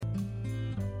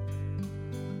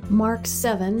Mark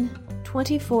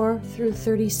 7:24 through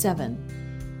 37.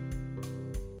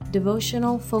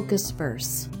 Devotional focus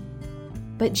verse.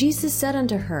 But Jesus said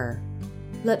unto her,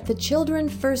 Let the children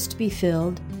first be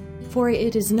filled, for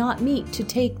it is not meet to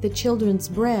take the children's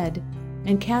bread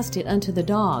and cast it unto the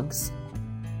dogs.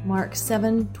 Mark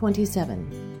 7:27.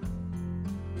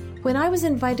 When I was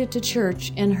invited to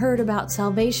church and heard about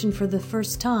salvation for the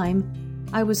first time,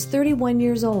 I was 31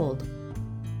 years old.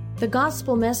 The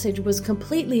gospel message was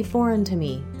completely foreign to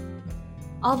me.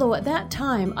 Although at that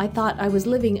time I thought I was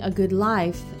living a good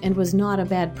life and was not a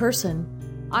bad person,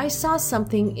 I saw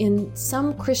something in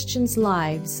some Christians'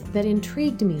 lives that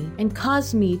intrigued me and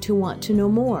caused me to want to know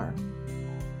more.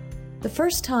 The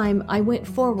first time I went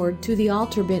forward to the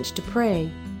altar bench to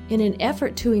pray, in an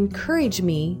effort to encourage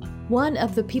me, one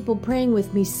of the people praying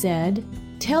with me said,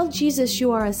 Tell Jesus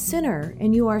you are a sinner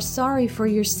and you are sorry for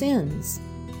your sins.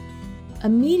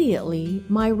 Immediately,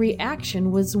 my reaction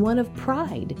was one of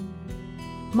pride.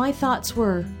 My thoughts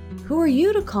were, Who are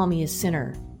you to call me a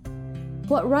sinner?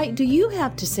 What right do you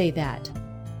have to say that?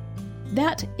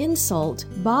 That insult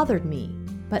bothered me,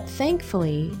 but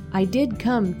thankfully, I did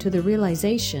come to the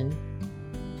realization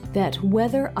that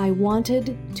whether I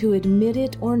wanted to admit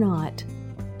it or not,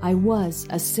 I was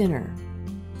a sinner.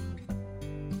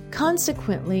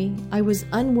 Consequently, I was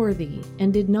unworthy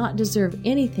and did not deserve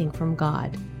anything from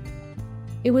God.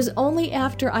 It was only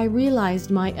after I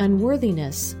realized my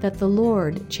unworthiness that the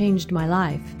Lord changed my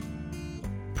life.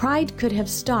 Pride could have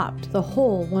stopped the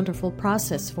whole wonderful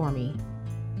process for me.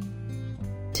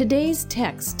 Today's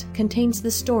text contains the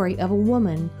story of a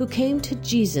woman who came to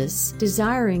Jesus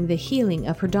desiring the healing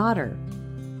of her daughter.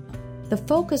 The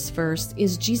focus verse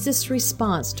is Jesus'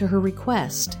 response to her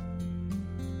request.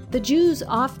 The Jews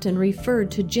often referred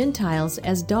to Gentiles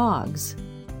as dogs,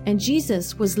 and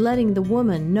Jesus was letting the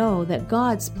woman know that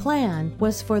God's plan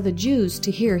was for the Jews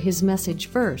to hear his message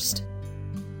first.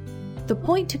 The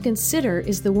point to consider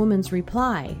is the woman's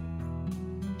reply.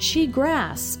 She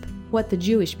grasped what the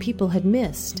Jewish people had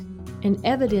missed and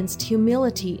evidenced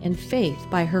humility and faith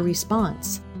by her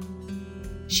response.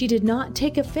 She did not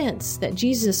take offense that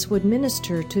Jesus would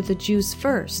minister to the Jews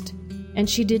first, and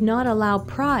she did not allow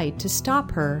pride to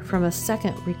stop her from a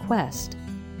second request.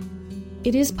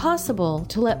 It is possible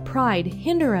to let pride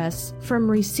hinder us from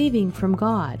receiving from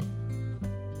God.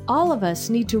 All of us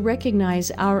need to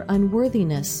recognize our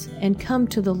unworthiness and come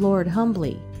to the Lord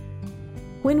humbly.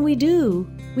 When we do,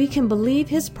 we can believe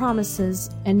His promises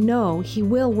and know He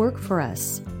will work for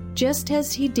us, just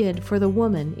as He did for the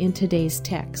woman in today's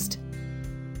text.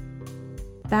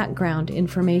 Background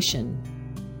information.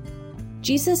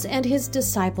 Jesus and His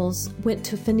disciples went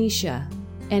to Phoenicia,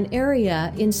 an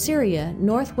area in Syria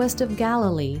northwest of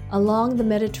Galilee along the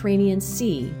Mediterranean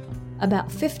Sea, about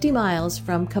 50 miles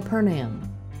from Capernaum.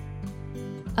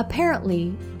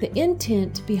 Apparently, the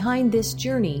intent behind this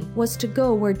journey was to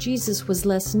go where Jesus was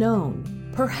less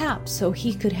known, perhaps so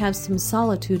he could have some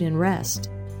solitude and rest.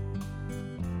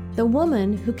 The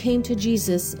woman who came to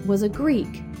Jesus was a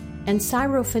Greek, and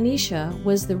Syrophoenicia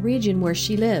was the region where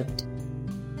she lived.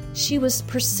 She was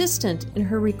persistent in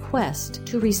her request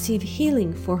to receive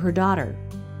healing for her daughter.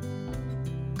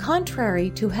 Contrary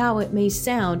to how it may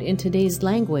sound in today's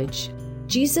language,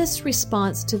 Jesus'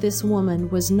 response to this woman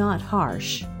was not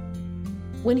harsh.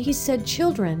 When he said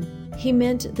children, he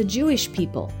meant the Jewish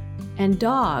people, and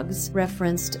dogs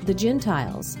referenced the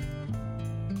Gentiles.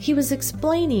 He was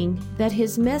explaining that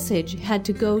his message had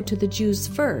to go to the Jews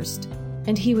first,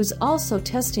 and he was also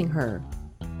testing her.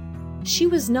 She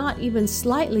was not even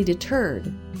slightly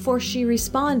deterred, for she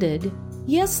responded,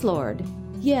 Yes, Lord,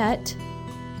 yet.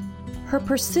 Her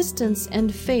persistence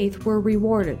and faith were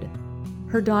rewarded.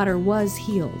 Her daughter was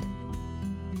healed.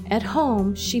 At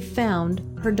home, she found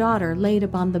her daughter laid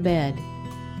upon the bed.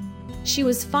 She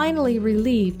was finally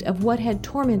relieved of what had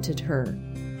tormented her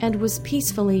and was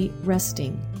peacefully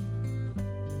resting.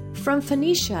 From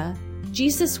Phoenicia,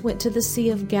 Jesus went to the Sea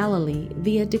of Galilee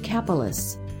via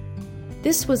Decapolis.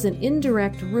 This was an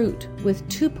indirect route with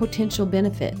two potential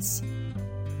benefits.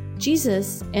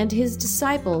 Jesus and his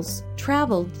disciples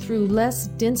traveled through less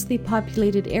densely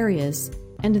populated areas,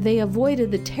 and they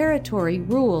avoided the territory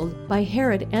ruled by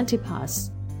Herod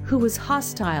Antipas, who was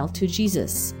hostile to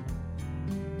Jesus.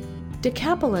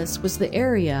 Decapolis was the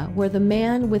area where the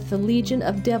man with the legion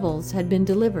of devils had been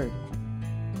delivered.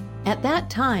 At that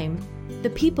time, the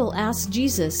people asked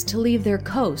Jesus to leave their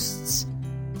coasts.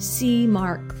 See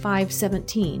Mark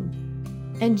 5:17.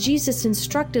 And Jesus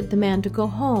instructed the man to go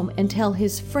home and tell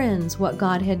his friends what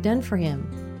God had done for him.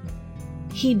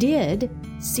 He did,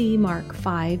 see Mark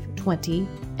 5:20,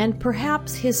 and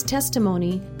perhaps his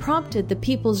testimony prompted the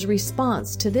people's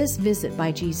response to this visit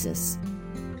by Jesus.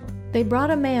 They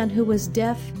brought a man who was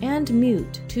deaf and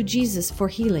mute to Jesus for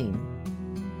healing.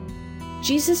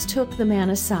 Jesus took the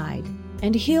man aside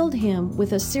and healed him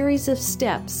with a series of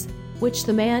steps which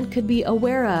the man could be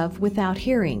aware of without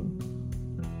hearing.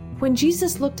 When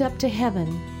Jesus looked up to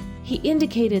heaven, he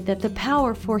indicated that the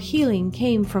power for healing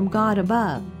came from God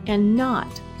above and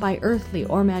not by earthly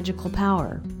or magical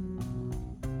power.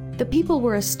 The people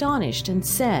were astonished and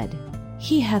said,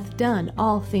 "He hath done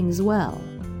all things well."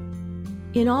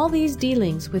 In all these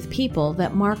dealings with people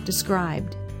that Mark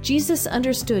described, Jesus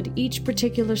understood each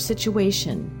particular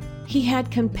situation. He had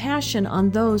compassion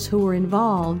on those who were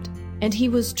involved, and he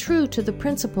was true to the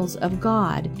principles of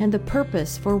God and the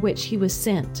purpose for which he was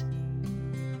sent.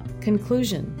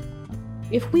 Conclusion: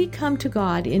 if we come to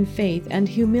God in faith and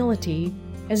humility,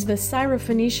 as the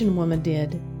Syrophoenician woman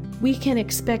did, we can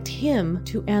expect him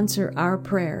to answer our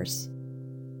prayers.